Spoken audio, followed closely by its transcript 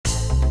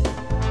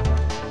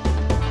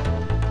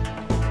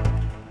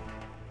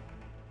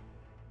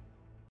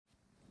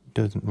It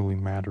doesn't really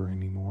matter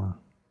anymore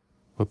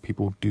what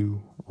people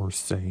do or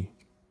say.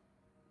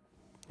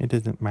 It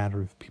doesn't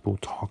matter if people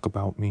talk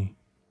about me.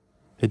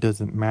 It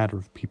doesn't matter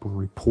if people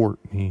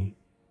report me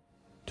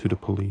to the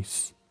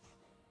police.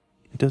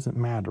 It doesn't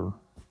matter.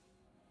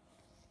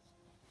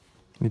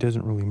 It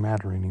doesn't really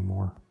matter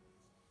anymore.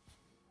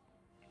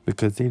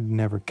 Because they'd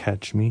never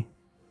catch me.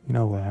 You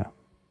know that.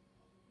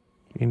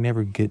 They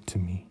never get to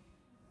me.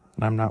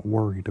 And I'm not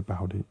worried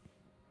about it.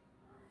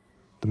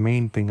 The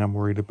main thing I'm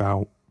worried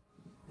about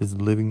is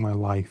living my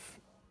life,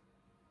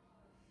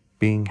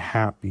 being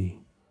happy,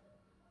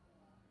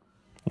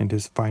 and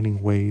just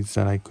finding ways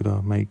that I could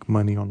make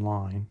money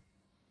online.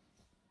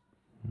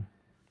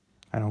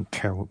 I don't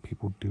care what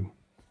people do.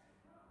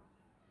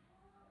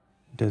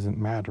 It doesn't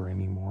matter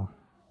anymore.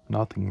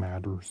 Nothing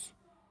matters.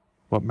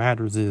 What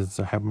matters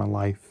is I have my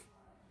life,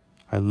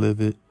 I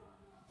live it,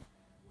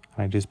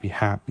 and I just be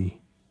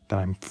happy that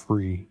I'm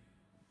free.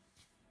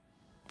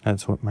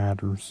 That's what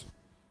matters.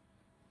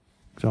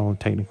 So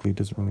technically it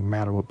doesn't really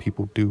matter what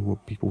people do,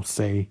 what people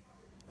say.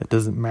 It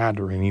doesn't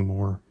matter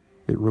anymore.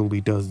 It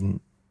really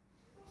doesn't.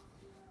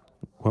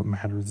 What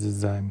matters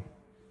is I'm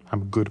a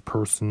good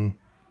person.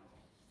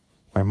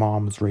 My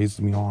mom's raised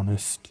me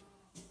honest.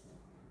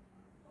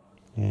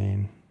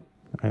 And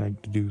I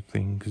like to do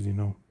things,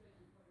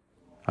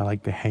 I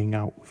like to hang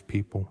out with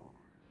people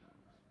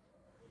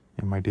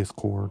in my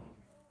Discord.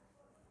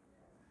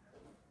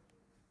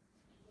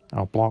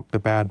 I'll block the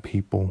bad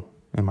people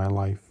in my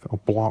life. I'll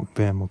block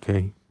them,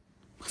 okay?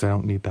 Because I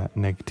don't need that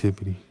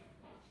negativity.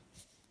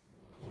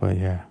 But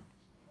yeah,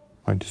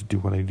 I just do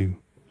what I do.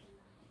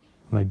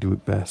 And I do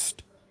it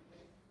best.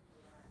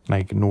 And I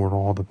ignore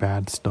all the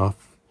bad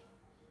stuff.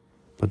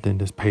 But then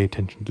just pay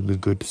attention to the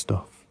good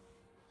stuff.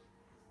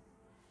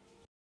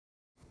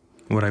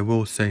 What I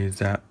will say is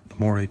that the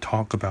more I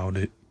talk about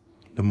it,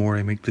 the more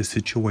I make the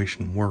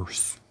situation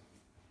worse.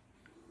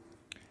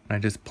 And I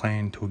just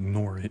plan to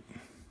ignore it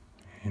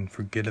and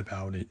forget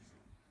about it.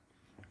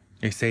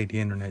 They say the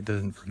internet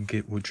doesn't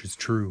forget, which is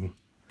true.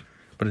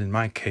 But in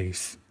my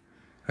case,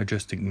 I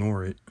just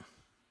ignore it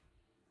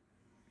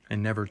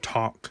and never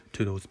talk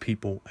to those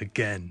people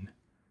again.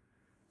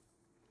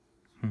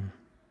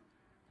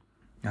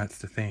 That's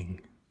the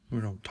thing. We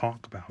don't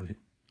talk about it.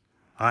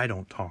 I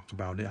don't talk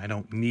about it. I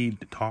don't need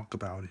to talk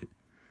about it.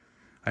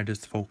 I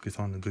just focus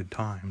on the good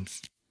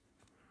times.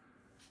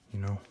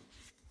 And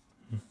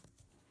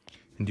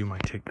do my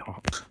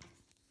TikTok.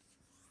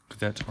 Because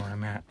that's where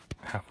I'm at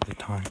half of the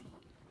time.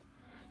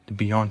 To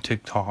be on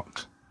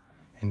TikTok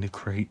and to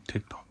create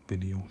TikTok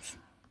videos.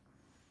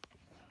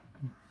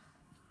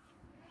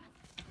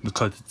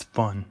 Because it's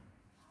fun.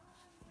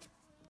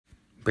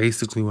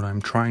 Basically what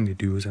I'm trying to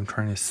do is I'm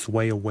trying to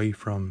sway away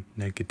from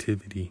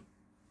negativity.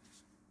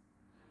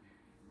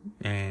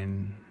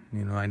 And,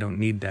 I don't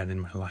need that in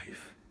my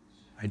life.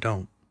 I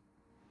don't.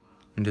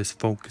 And just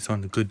focus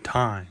on the good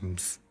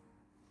times.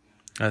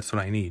 That's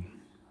what I need.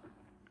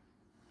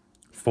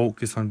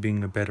 Focus on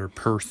being a better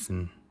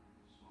person.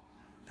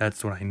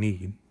 That's what I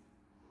need.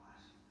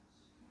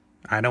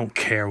 I don't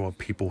care what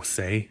people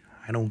say.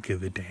 I don't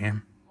give a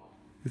damn.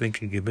 You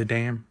think I give a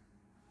damn?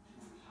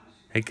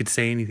 They could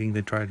say anything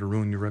to try to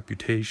ruin your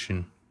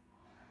reputation.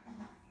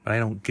 But I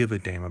don't give a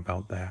damn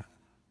about that.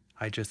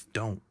 I just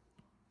don't.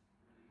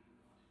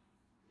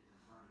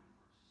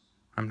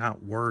 I'm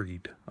not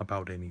worried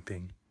about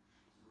anything.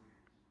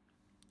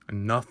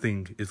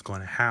 Nothing is going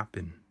to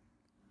happen.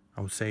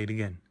 I will say it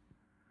again.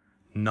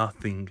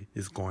 Nothing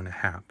is going to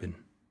happen.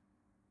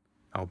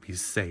 I'll be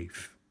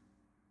safe.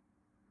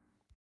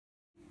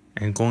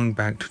 And going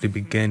back to the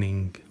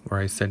beginning where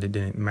I said it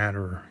didn't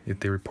matter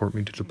if they report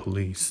me to the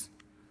police.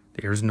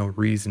 There's no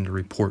reason to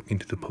report me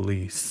to the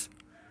police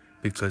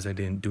because I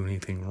didn't do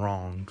anything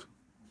wrong.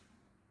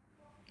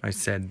 I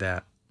said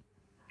that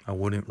I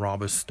wouldn't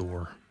rob a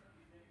store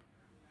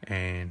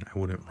and I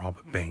wouldn't rob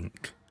a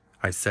bank.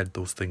 I said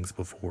those things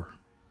before.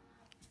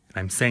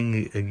 I'm saying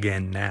it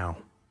again now.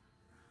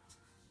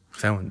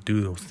 Because I wouldn't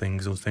do those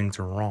things. Those things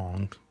are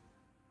wrong.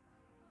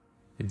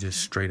 They just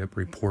straight up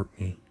report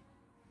me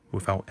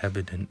without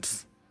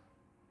evidence.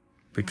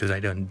 Because I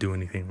didn't do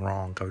anything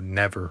wrong. I would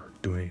never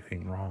do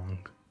anything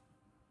wrong.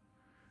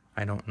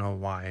 I don't know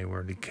why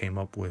they came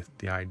up with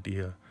the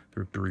idea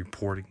of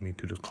reporting me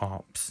to the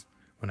cops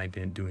when I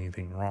didn't do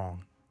anything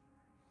wrong.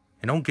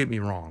 And don't get me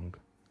wrong.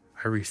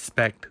 I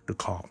respect the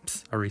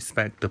cops. I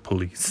respect the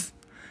police.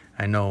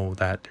 I know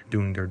that they're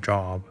doing their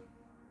job.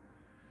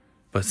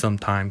 But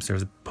sometimes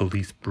there's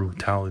police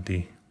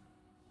brutality.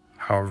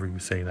 However you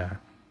say that.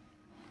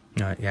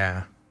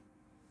 Yeah.